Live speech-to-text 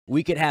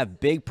we could have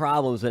big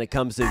problems when it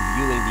comes to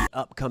viewing the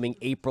upcoming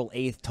April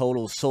 8th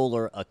total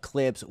solar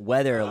eclipse.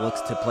 Weather looks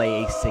to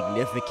play a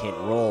significant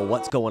role.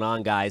 What's going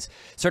on, guys?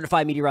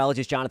 Certified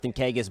meteorologist Jonathan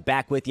Kagas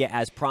back with you.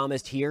 As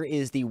promised, here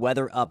is the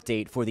weather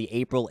update for the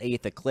April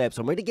 8th eclipse.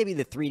 I'm going to give you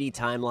the 3D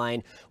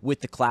timeline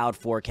with the cloud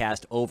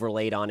forecast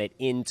overlaid on it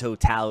in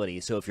totality.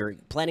 So if you're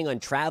planning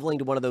on traveling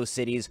to one of those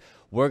cities,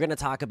 we're going to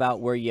talk about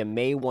where you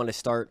may want to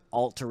start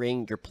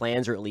altering your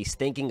plans, or at least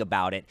thinking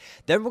about it.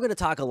 Then we're going to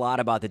talk a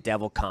lot about the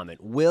Devil Comet.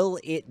 Will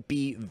it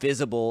be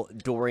visible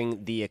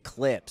during the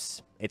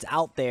eclipse? It's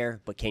out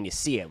there, but can you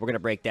see it? We're going to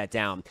break that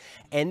down.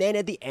 And then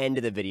at the end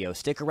of the video,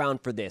 stick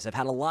around for this. I've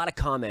had a lot of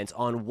comments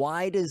on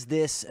why does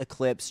this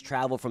eclipse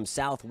travel from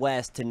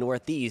southwest to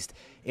northeast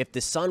if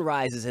the sun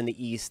rises in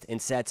the east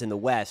and sets in the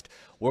west.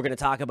 We're going to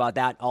talk about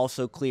that,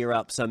 also clear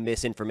up some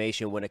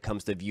misinformation when it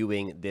comes to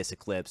viewing this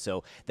eclipse.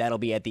 So that'll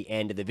be at the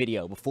end of the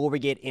video. Before we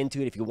get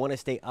into it, if you want to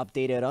stay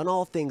updated on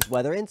all things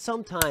weather and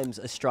sometimes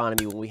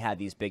astronomy when we have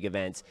these big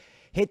events,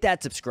 hit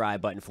that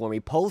subscribe button for me.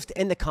 Post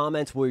in the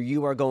comments where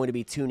you are going to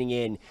be tuning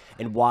in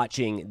and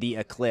watching the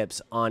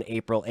eclipse on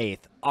April 8th.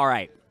 All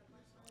right,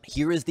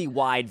 here is the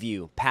wide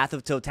view. Path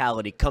of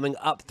totality coming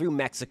up through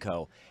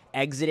Mexico,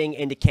 exiting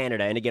into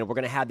Canada. And again, we're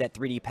going to have that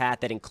 3D path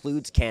that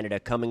includes Canada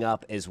coming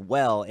up as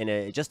well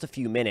in just a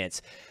few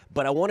minutes.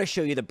 But I want to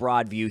show you the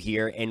broad view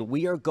here, and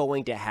we are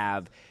going to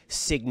have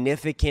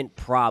significant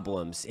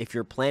problems if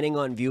you're planning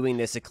on viewing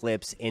this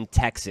eclipse in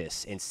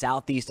Texas, in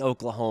southeast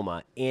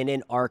Oklahoma, and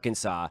in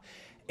Arkansas.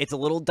 It's a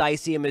little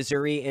dicey in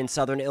Missouri and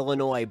southern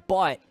Illinois,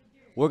 but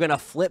we're going to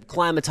flip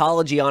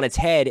climatology on its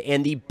head,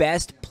 and the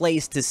best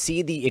place to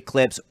see the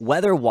eclipse,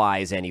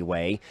 weather-wise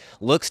anyway,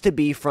 looks to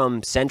be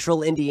from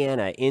central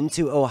Indiana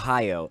into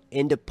Ohio,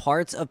 into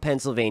parts of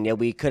Pennsylvania.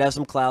 We could have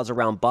some clouds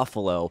around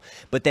Buffalo,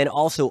 but then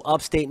also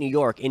upstate New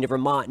York, into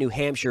Vermont, New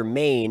Hampshire,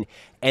 Maine,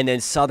 and then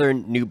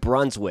southern New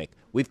Brunswick.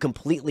 We've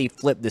completely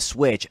flipped the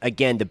switch.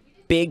 Again, the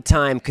big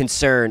time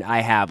concern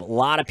I have. A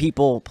lot of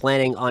people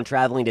planning on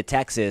traveling to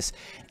Texas,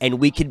 and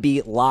we could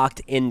be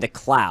locked in the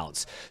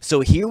clouds.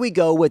 So here we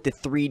go with the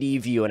 3D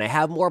view, and I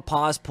have more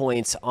pause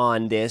points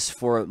on this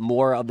for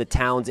more of the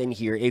towns in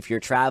here if you're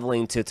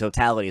traveling to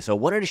totality. So I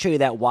wanted to show you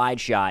that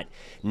wide shot.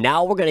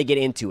 Now we're going to get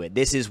into it.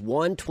 This is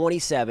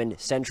 1:27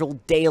 Central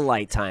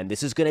Daylight Time.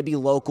 This is going to be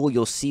local.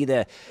 You'll see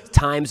the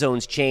time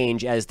zones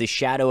change as the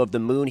shadow of the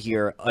moon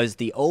here, as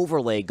the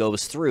overlay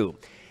goes through.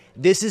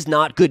 This is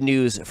not good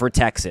news for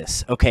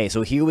Texas. Okay,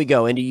 so here we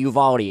go into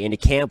Uvalde, into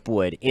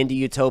Campwood, into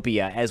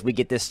Utopia. As we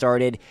get this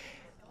started,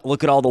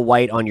 look at all the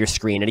white on your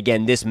screen. And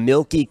again, this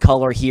milky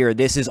color here,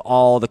 this is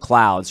all the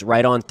clouds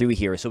right on through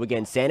here. So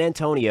again, San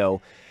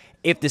Antonio,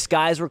 if the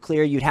skies were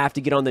clear, you'd have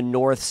to get on the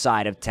north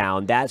side of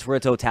town. That's where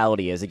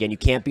totality is. Again, you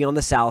can't be on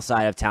the south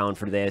side of town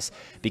for this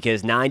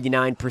because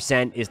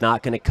 99% is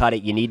not going to cut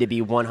it. You need to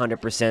be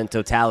 100%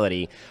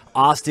 totality.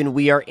 Austin,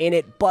 we are in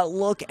it, but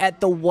look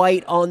at the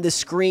white on the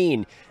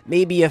screen.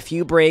 Maybe a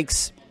few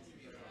breaks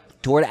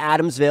toward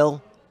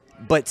Adamsville,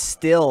 but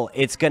still,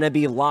 it's going to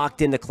be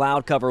locked in the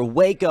cloud cover.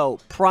 Waco,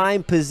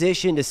 prime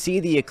position to see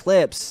the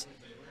eclipse.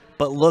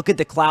 But look at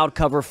the cloud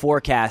cover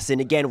forecast.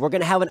 And again, we're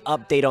going to have an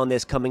update on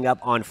this coming up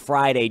on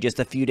Friday, just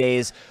a few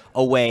days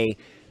away.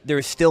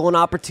 There's still an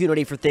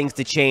opportunity for things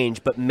to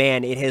change, but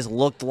man, it has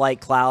looked like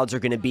clouds are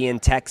going to be in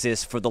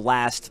Texas for the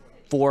last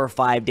 4 or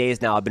 5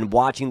 days now. I've been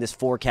watching this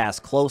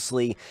forecast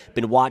closely,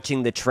 been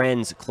watching the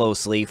trends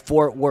closely.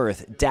 Fort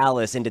Worth,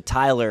 Dallas, into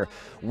Tyler,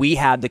 we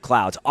have the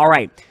clouds. All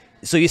right.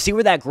 So you see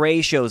where that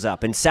gray shows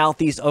up in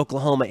southeast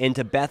Oklahoma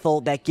into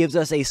Bethel. That gives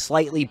us a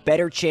slightly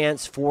better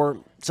chance for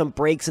some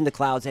breaks in the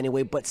clouds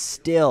anyway, but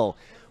still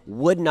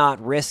would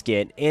not risk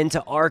it.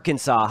 Into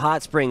Arkansas,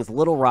 Hot Springs,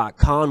 Little Rock,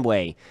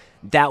 Conway.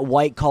 That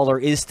white color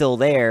is still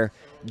there.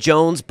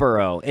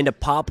 Jonesboro, into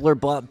Poplar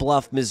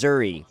Bluff,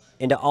 Missouri,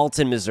 into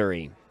Alton,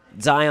 Missouri,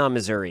 Zion,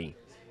 Missouri.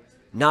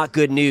 Not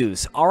good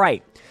news. All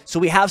right. So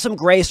we have some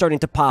gray starting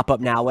to pop up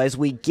now as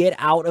we get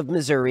out of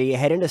Missouri,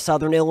 head into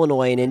southern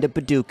Illinois and into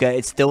Paducah.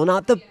 It's still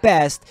not the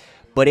best,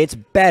 but it's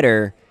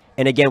better.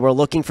 And again, we're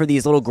looking for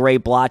these little gray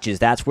blotches.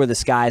 That's where the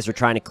skies are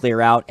trying to clear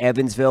out.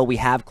 Evansville, we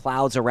have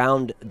clouds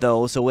around,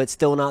 though, so it's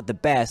still not the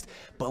best.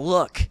 But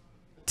look,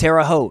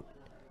 Terre Haute,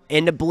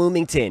 into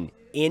Bloomington,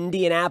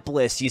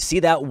 Indianapolis, you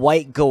see that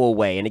white go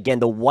away. And again,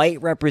 the white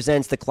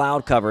represents the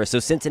cloud cover. So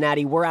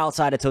Cincinnati, we're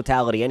outside of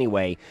totality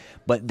anyway.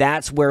 But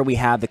that's where we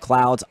have the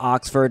clouds.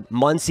 Oxford,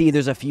 Muncie,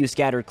 there's a few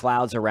scattered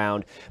clouds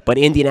around. But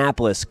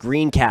Indianapolis,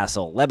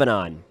 Greencastle,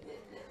 Lebanon,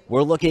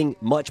 we're looking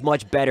much,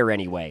 much better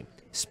anyway.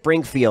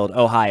 Springfield,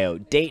 Ohio,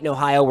 Dayton,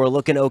 Ohio, we're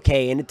looking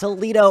okay. And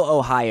Toledo,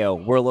 Ohio,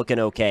 we're looking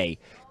okay.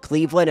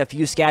 Cleveland, a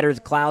few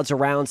scattered clouds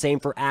around. Same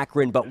for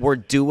Akron, but we're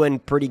doing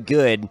pretty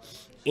good.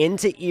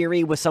 Into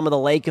Erie with some of the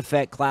lake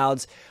effect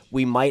clouds,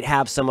 we might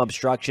have some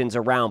obstructions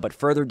around, but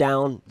further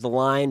down the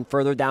line,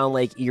 further down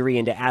Lake Erie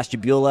into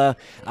Ashtabula,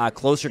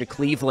 closer to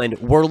Cleveland,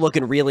 we're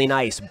looking really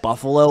nice.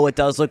 Buffalo, it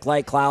does look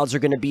like clouds are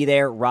going to be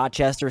there.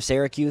 Rochester,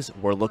 Syracuse,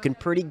 we're looking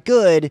pretty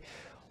good.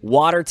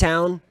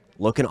 Watertown,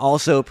 looking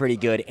also pretty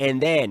good.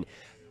 And then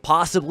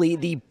Possibly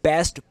the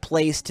best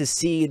place to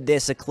see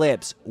this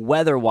eclipse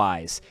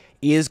weather-wise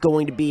is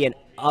going to be in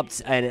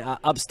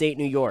upstate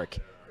New York,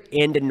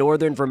 into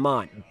northern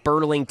Vermont.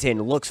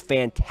 Burlington looks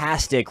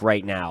fantastic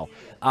right now.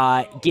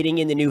 Getting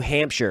into New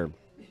Hampshire,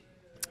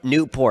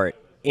 Newport,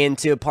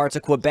 into parts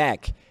of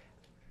Quebec,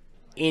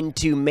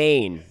 into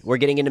Maine. We're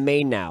getting into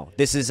Maine now.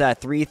 This is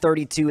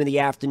 3:32 in the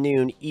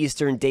afternoon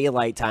Eastern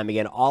Daylight Time.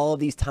 Again, all of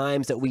these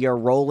times that we are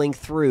rolling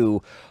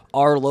through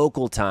are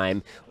local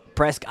time.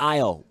 Presque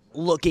Isle,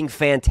 looking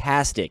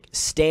fantastic.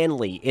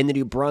 Stanley in the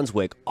New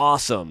Brunswick,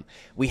 awesome.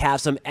 We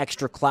have some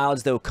extra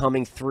clouds, though,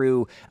 coming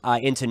through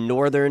into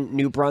northern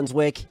New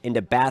Brunswick,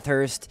 into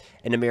Bathurst,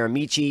 into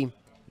Miramichi.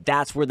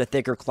 That's where the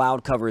thicker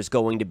cloud cover is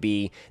going to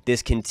be.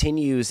 This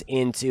continues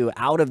into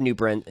out of New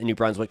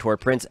Brunswick toward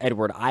Prince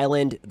Edward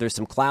Island. There's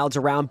some clouds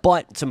around,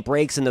 but some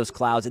breaks in those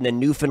clouds. And then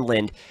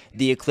Newfoundland,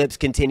 the eclipse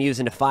continues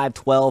into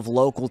 5:12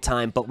 local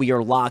time, but we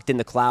are locked in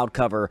the cloud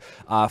cover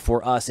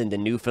for us into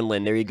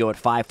Newfoundland. There you go at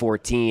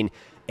 5:14.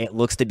 It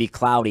looks to be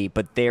cloudy,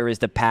 but there is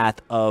the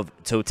path of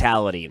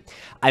totality.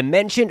 I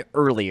mentioned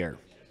earlier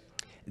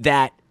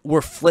that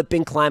we're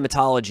flipping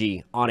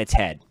climatology on its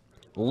head.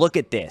 Look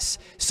at this.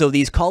 So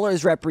these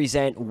colors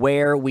represent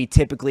where we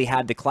typically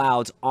have the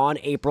clouds on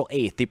April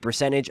 8th, the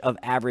percentage of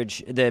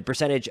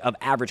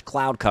average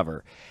cloud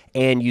cover.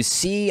 And you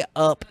see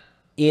up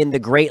in the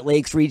Great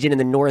Lakes region in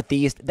the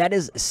Northeast, that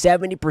is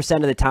 70%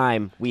 of the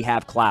time we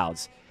have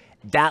clouds.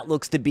 That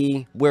looks to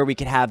be where we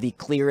could have the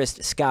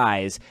clearest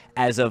skies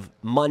as of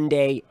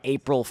Monday,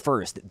 April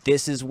 1st.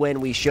 This is when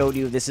we showed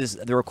you, this is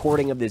the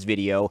recording of this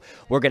video.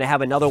 We're going to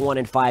have another one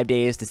in 5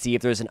 days to see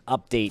if there's an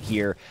update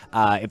here,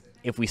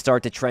 if we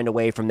start to trend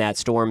away from that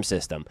storm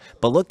system.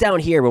 But look down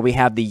here where we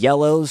have the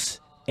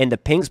yellows and the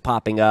pinks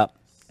popping up.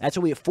 That's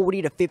where we have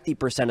 40 to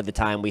 50% of the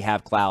time we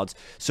have clouds.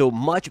 So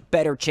much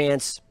better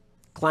chance,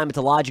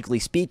 climatologically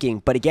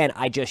speaking. But again,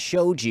 I just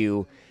showed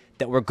you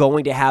that we're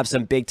going to have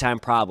some big-time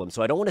problems.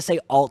 So I don't want to say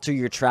alter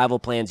your travel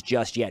plans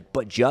just yet,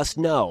 but just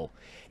know,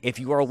 if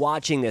you are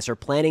watching this or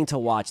planning to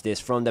watch this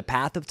from the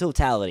path of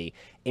totality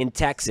in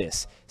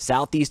Texas,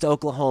 southeast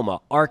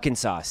Oklahoma,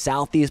 Arkansas,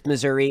 southeast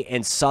Missouri,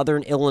 and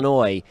southern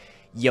Illinois,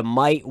 you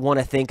might want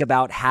to think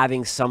about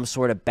having some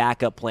sort of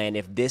backup plan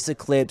if this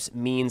eclipse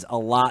means a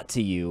lot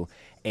to you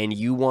and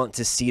you want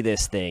to see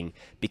this thing,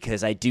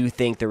 because I do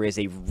think there is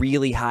a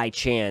really high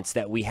chance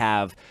that we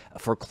have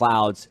for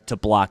clouds to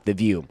block the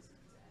view.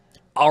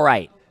 All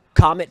right,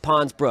 Comet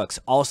Pons-Brooks,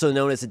 also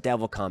known as the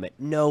Devil Comet.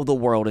 No, the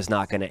world is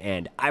not going to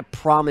end. I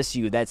promise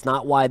you, that's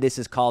not why this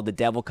is called the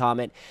Devil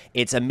Comet.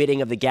 Its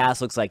emitting of the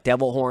gas looks like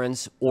devil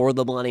horns or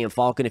the Millennium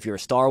Falcon if you're a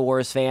Star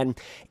Wars fan.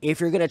 If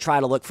you're going to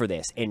try to look for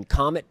this, and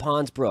Comet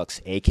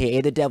Pons-Brooks,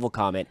 aka the Devil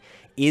Comet,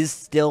 is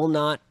still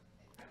not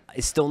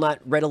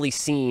readily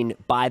seen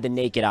by the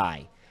naked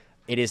eye.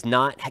 It has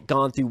not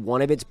gone through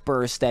one of its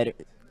bursts that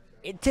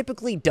it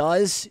typically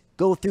does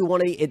go through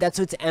one of the, that's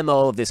its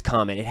MO of this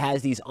comet. It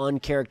has these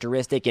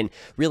uncharacteristic and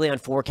really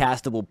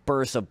unforecastable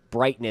bursts of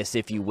brightness,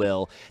 if you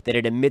will, that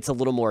it emits a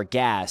little more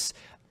gas.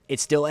 It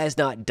still has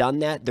not done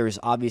that. There's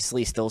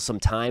obviously still some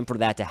time for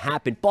that to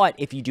happen, but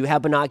if you do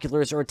have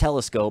binoculars or a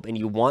telescope and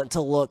you want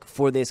to look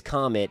for this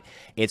comet,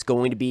 it's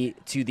going to be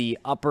to the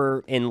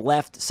upper and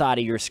left side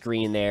of your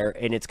screen there,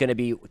 and it's going to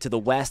be to the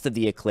west of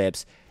the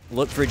eclipse.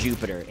 Look for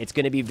Jupiter. It's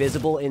going to be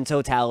visible in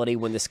totality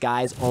when the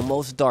sky's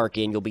almost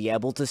darken. You'll be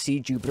able to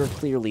see Jupiter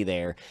clearly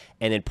there,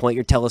 and then point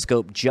your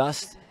telescope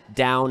just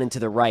down and to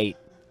the right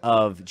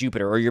of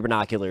Jupiter or your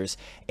binoculars,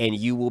 and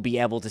you will be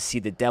able to see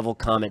the Devil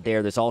Comet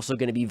there. There's also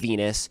going to be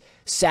Venus,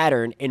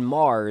 Saturn, and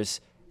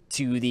Mars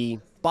to the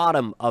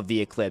bottom of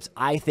the eclipse.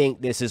 I think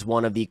this is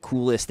one of the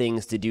coolest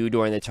things to do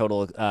during a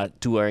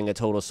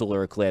total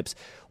solar eclipse.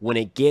 When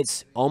it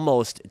gets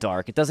almost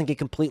dark, it doesn't get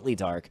completely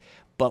dark,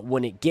 but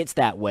when it gets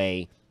that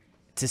way,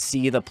 to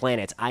see the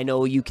planets. I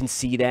know you can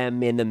see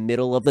them in the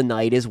middle of the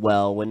night as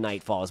well when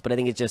night falls, but I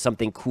think it's just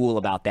something cool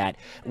about that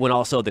when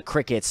also the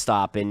crickets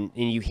stop and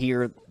you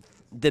hear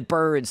the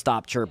birds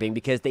stop chirping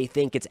because they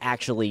think it's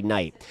actually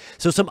night.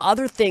 So some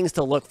other things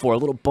to look for, a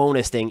little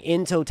bonus thing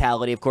in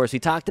totality. Of course, we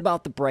talked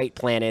about the bright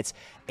planets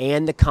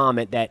and the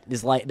comet that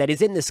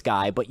is in the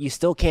sky, but you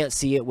still can't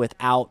see it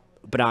without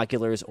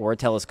binoculars or a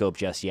telescope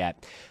just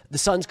yet. The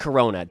sun's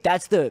corona,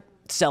 that's the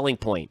selling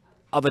point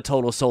of a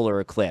total solar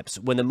eclipse,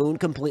 when the moon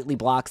completely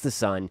blocks the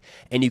sun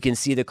and you can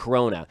see the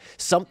corona.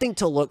 Something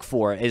to look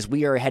for as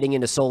we are heading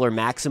into solar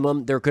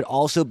maximum. There could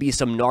also be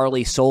some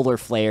gnarly solar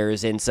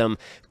flares and some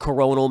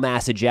coronal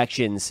mass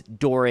ejections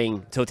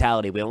during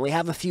totality. We only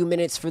have a few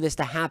minutes for this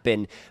to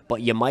happen,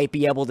 but you might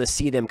be able to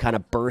see them kind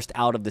of burst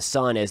out of the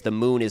sun as the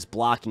moon is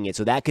blocking it,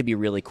 so that could be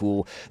really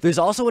cool. There's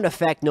also an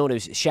effect known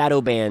as shadow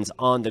bands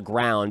on the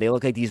ground. They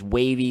look like these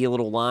wavy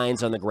little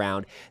lines on the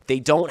ground. They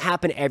don't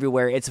happen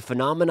everywhere. It's a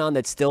phenomenon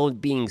that's still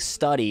being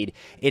studied.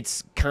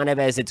 It's kind of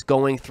as it's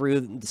going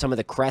through some of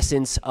the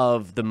crescents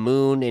of the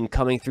moon and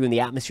coming through in the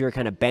atmosphere,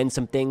 kind of bend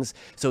some things.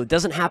 So it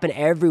doesn't happen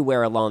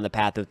everywhere along the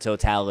path of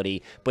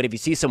totality, but if you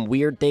see some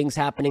weird things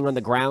happening on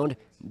the ground,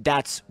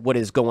 that's what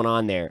is going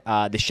on there.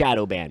 The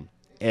shadow band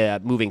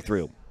moving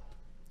through.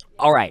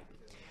 All right.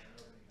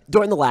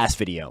 during the last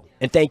video,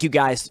 and thank you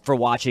guys for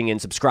watching and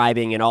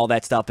subscribing and all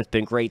that stuff. It's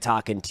been great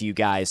talking to you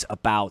guys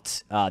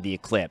about the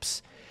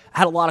eclipse. I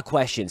had a lot of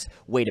questions.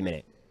 Wait a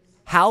minute.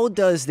 How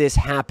does this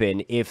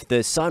happen if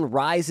the sun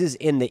rises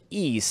in the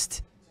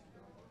east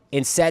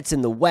and sets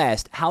in the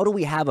west? How do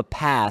we have a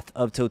path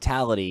of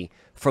totality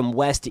from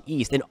west to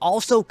east and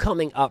also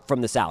coming up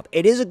from the south?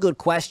 It is a good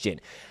question.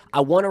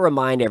 I want to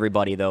remind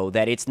everybody, though,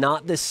 that it's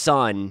not the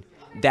sun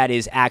that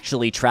is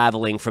actually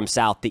traveling from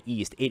south to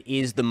east. It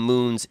is the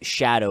moon's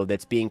shadow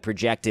that's being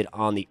projected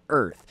on the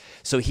earth.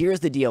 So here's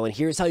the deal, and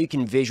here's how you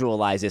can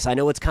visualize this. I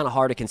know it's kind of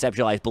hard to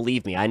conceptualize,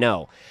 believe me, I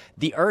know.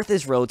 The earth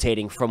is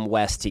rotating from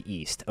west to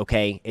east,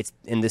 okay?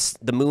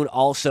 The moon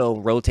also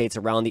rotates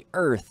around the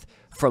earth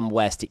from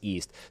west to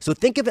east. So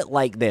think of it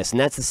like this, and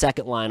that's the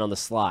second line on the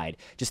slide.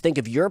 Just think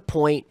of your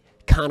point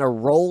kind of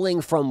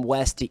rolling from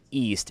west to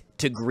east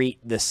to greet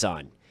the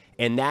sun.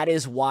 And that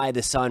is why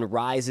the sun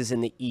rises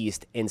in the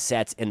east and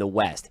sets in the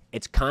west.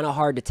 It's kind of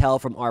hard to tell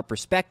from our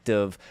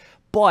perspective,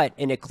 but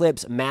an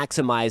eclipse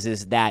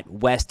maximizes that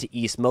west to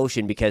east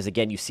motion because,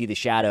 again, you see the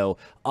shadow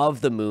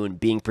of the moon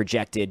being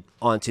projected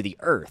onto the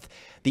earth.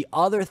 The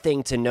other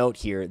thing to note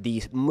here,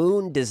 the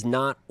moon does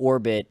not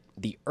orbit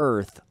the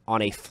earth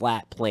on a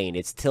flat plane.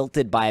 It's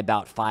tilted by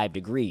about 5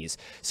 degrees.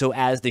 So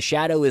as the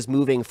shadow is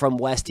moving from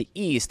west to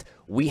east,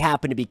 we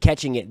happen to be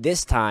catching it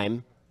this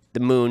time, the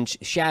moon's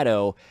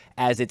shadow,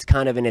 as it's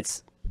kind of in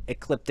its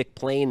ecliptic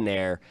plane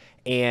there,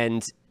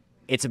 and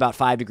it's about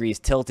 5 degrees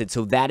tilted.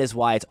 So that is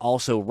why it's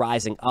also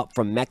rising up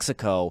from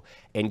Mexico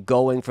and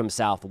going from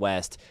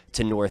southwest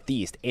to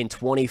northeast. In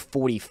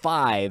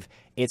 2045,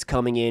 it's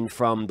coming in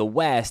from the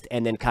west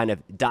and then kind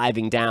of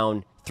diving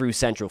down through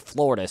central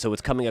Florida. So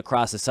it's coming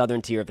across the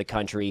southern tier of the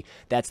country.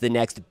 That's the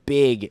next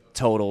big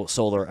total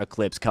solar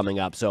eclipse coming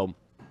up. So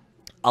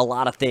a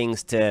lot of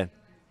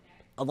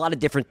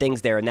different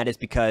things there, and that is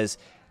because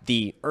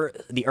the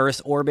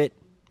Earth's orbit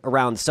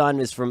around the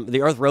sun is from,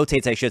 the Earth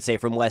rotates, I should say,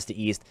 from west to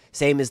east,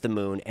 same as the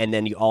moon, and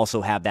then you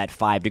also have that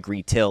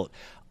 5-degree tilt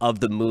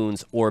of the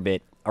moon's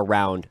orbit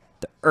around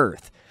the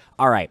Earth.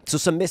 All right, so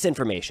some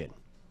misinformation.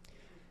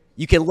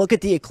 You can look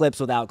at the eclipse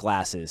without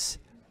glasses,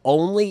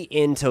 only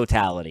in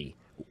totality,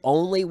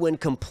 only when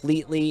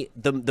completely,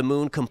 the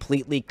moon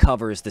completely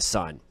covers the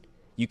sun.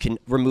 You can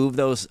remove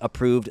those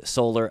approved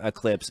solar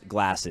eclipse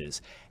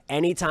glasses.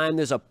 Anytime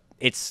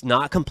it's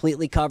not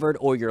completely covered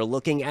or you're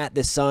looking at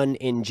the sun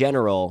in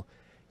general,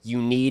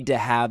 you need to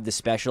have the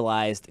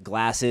specialized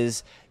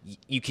glasses.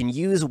 You can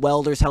use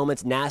welder's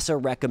helmets.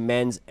 NASA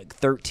recommends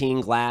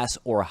 13 glass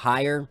or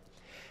higher.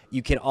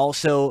 You can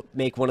also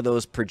make one of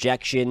those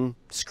projection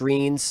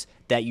screens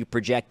that you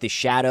project the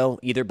shadow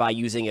either by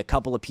using a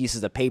couple of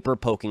pieces of paper,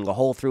 poking a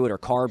hole through it, or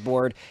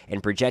cardboard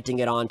and projecting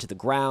it onto the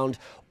ground,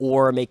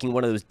 or making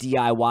one of those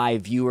DIY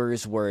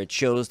viewers where it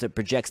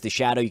projects the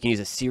shadow. You can use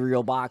a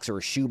cereal box or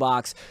a shoe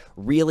box.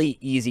 Really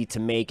easy to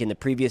make. In the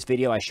previous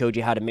video, I showed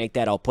you how to make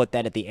that. I'll put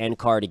that at the end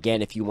card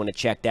again if you want to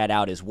check that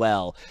out as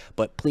well.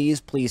 But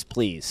please, please,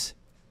 please,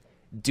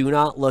 do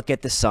not look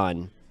at the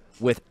sun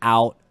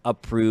without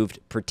approved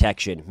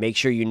protection. Make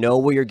sure you know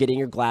where you're getting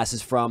your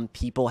glasses from.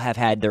 People have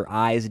had their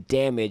eyes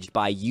damaged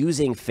by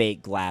using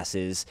fake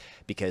glasses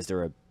because there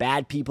are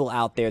bad people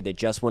out there that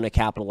just want to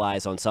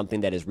capitalize on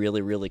something that is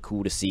really, really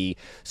cool to see.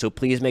 So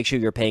please make sure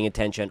you're paying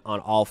attention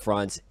on all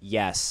fronts.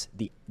 Yes,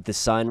 the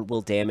sun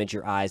will damage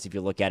your eyes if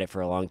you look at it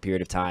for a long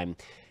period of time.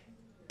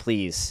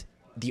 Please,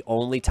 the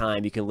only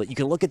time you can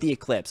look at the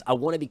eclipse. I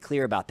want to be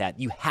clear about that.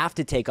 You have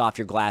to take off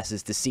your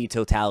glasses to see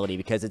totality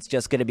because it's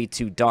just going to be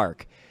too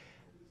dark.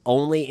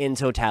 Only in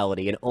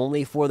totality, and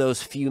only for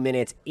those few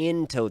minutes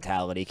in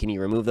totality can you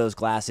remove those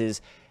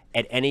glasses.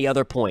 At any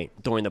other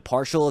point during the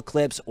partial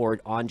eclipse or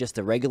on just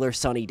a regular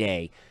sunny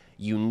day,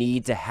 you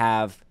need to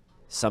have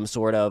some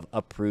sort of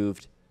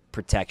approved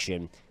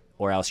protection,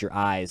 or else your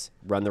eyes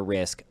run the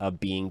risk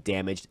of being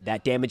damaged.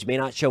 That damage may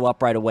not show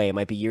up right away. It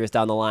might be years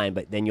down the line,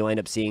 but then you'll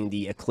end up seeing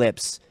the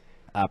eclipse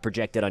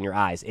projected on your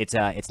eyes.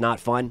 It's not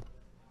fun.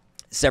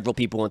 Several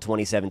people in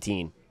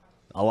 2017,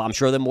 I'm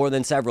sure that more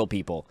than several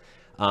people,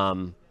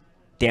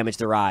 damaged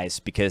their eyes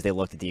because they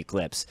looked at the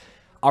eclipse.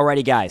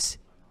 Alrighty, guys.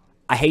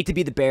 I hate to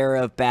be the bearer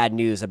of bad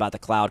news about the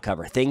cloud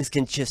cover. Things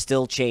can just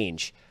still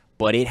change,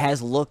 but it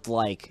has looked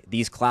like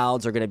these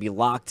clouds are going to be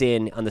locked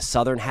in on the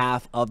southern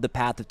half of the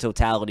path of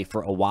totality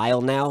for a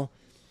while now.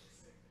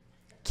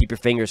 Keep your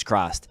fingers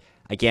crossed.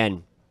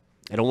 Again,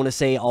 I don't want to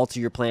say alter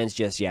your plans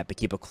just yet, but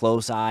keep a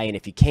close eye, and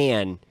if you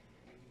can,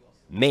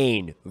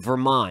 Maine,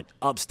 Vermont,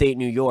 upstate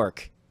New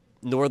York,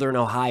 northern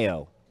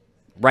Ohio,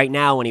 right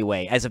now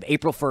anyway, as of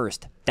April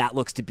 1st, that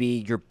looks to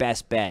be your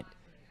best bet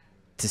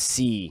to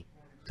see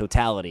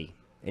totality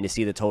and to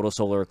see the total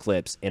solar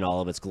eclipse in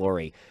all of its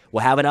glory.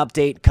 We'll have an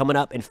update coming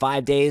up in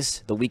 5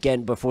 days, the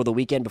weekend before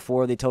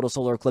the total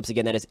solar eclipse.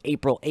 Again, that is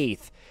April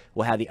 8th.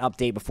 We'll have the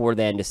update before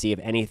then to see if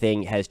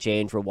anything has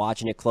changed. We're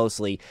watching it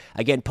closely.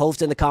 Again,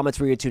 post in the comments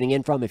where you're tuning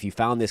in from. If you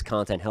found this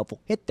content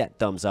helpful, hit that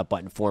thumbs up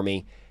button for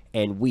me,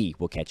 and we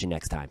will catch you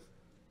next time.